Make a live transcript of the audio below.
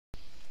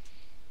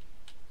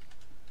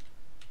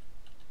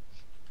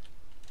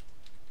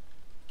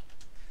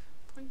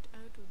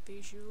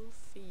Visual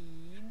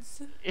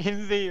feeds.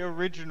 In the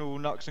original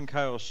Knux and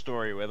Chaos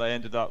story, where they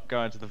ended up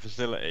going to the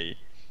facility,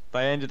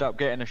 they ended up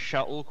getting a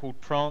shuttle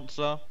called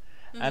Prancer.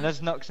 And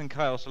as Knux and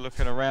Chaos are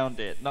looking around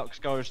it,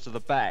 Knux goes to the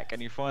back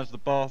and he finds the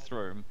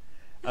bathroom.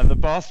 And the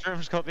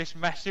bathroom's got this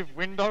massive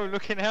window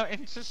looking out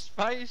into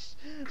space.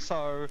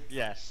 So,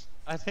 yes,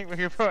 I think we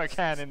can put a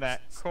can in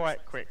that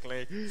quite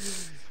quickly.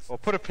 Or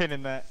put a pin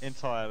in that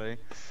entirely.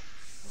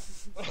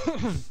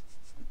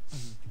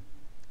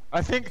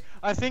 I think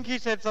he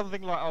said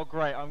something like, "Oh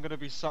great, I'm gonna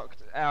be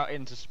sucked out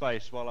into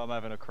space while I'm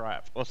having a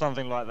crap," or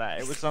something like that.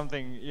 It was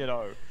something, you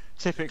know,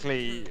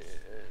 typically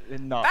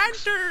Knux.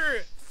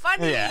 Banter!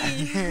 Funny! Yeah.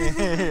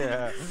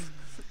 Yeah.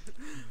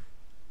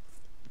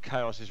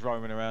 Chaos is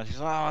roaming around. She's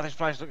like, "Oh, this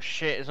place looks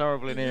shit. It's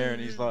horrible in here,"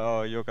 and he's like,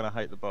 "Oh, you're gonna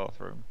hate the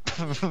bathroom."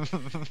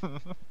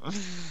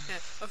 Yeah,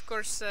 of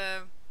course,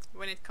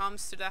 when it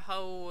comes to the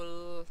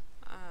whole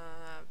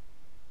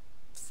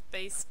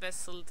space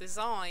vessel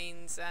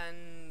designs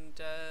and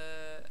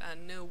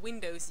no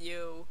windows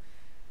view,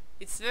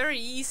 it's very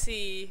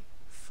easy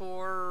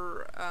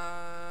for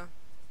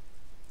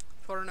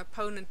an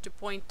opponent to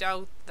point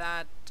out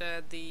that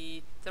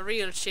the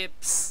real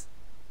ships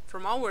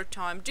from our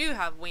time do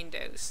have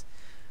windows.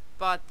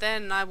 But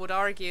then I would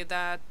argue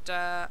that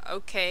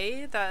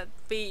okay, that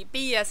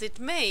be as it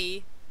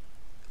may,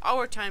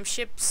 our time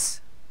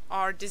ships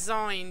are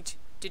designed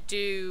to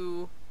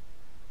do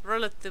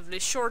relatively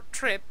short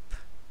trip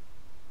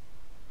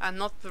and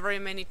not very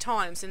many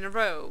times in a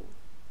row.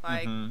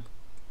 Like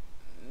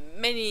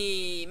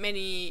many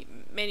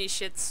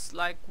ships,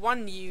 like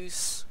one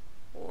use,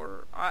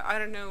 or I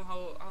don't know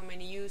how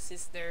many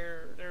uses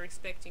they're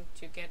expecting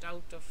to get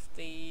out of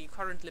the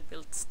currently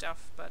built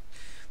stuff, but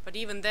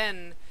even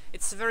then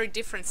it's a very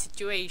different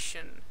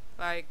situation.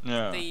 Like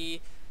the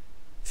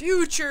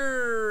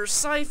future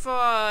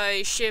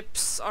sci-fi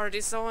ships are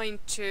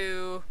designed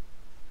to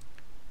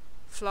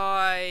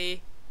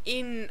fly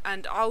in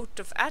and out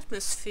of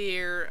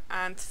atmosphere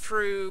and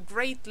through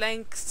great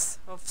lengths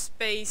of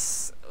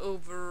space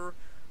over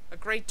a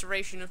great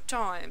duration of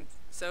time.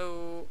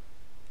 So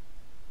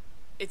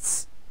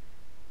it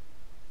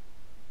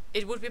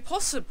would be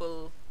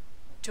possible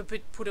to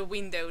put a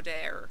window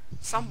there.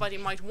 Somebody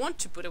might want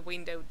to put a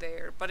window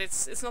there, but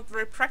it's not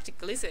very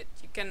practical, is it?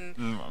 You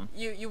can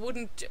you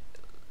wouldn't,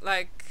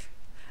 like,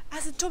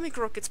 as Atomic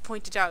Rockets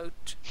pointed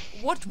out,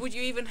 what would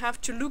you even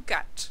have to look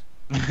at?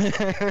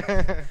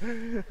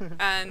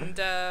 and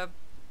I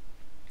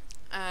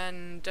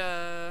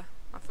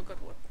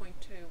forgot what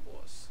point 2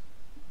 was.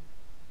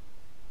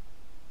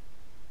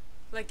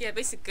 Like, yeah,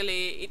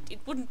 basically it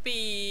wouldn't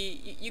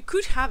be, you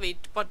could have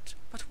it, but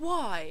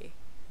why?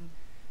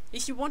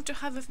 If you want to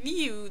have a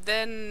view,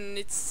 then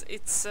it's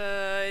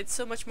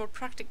so much more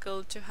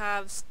practical to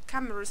have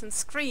cameras and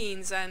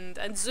screens and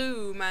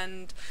zoom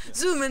and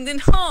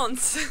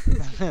enhance.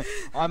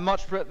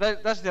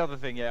 That's the other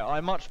thing. Yeah,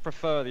 I much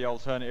prefer the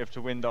alternative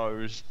to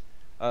Windows,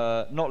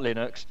 not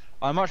Linux.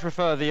 I much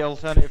prefer the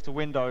alternative to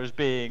Windows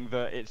being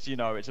that it's, you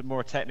know, it's a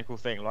more technical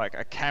thing, like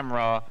a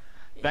camera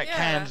that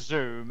can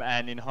zoom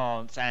and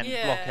enhance and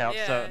block out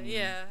certain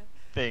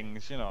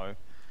things, you know.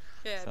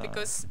 Yeah, so.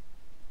 Because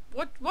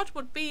what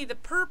would be the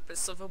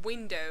purpose of a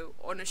window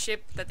on a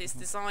ship that is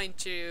designed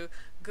to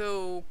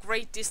go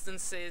great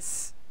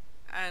distances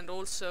and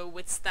also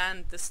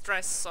withstand the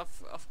stress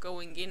of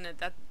going in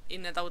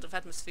and out of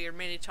atmosphere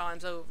many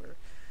times over?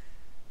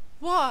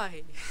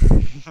 Why?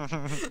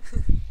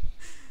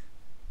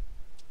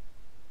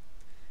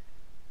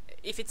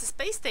 If it's a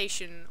space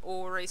station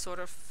or a sort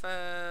of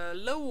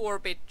low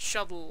orbit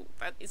shuttle,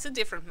 that it's a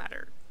different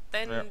matter.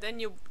 Then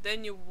you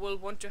will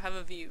want to have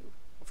a view,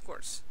 of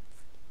course.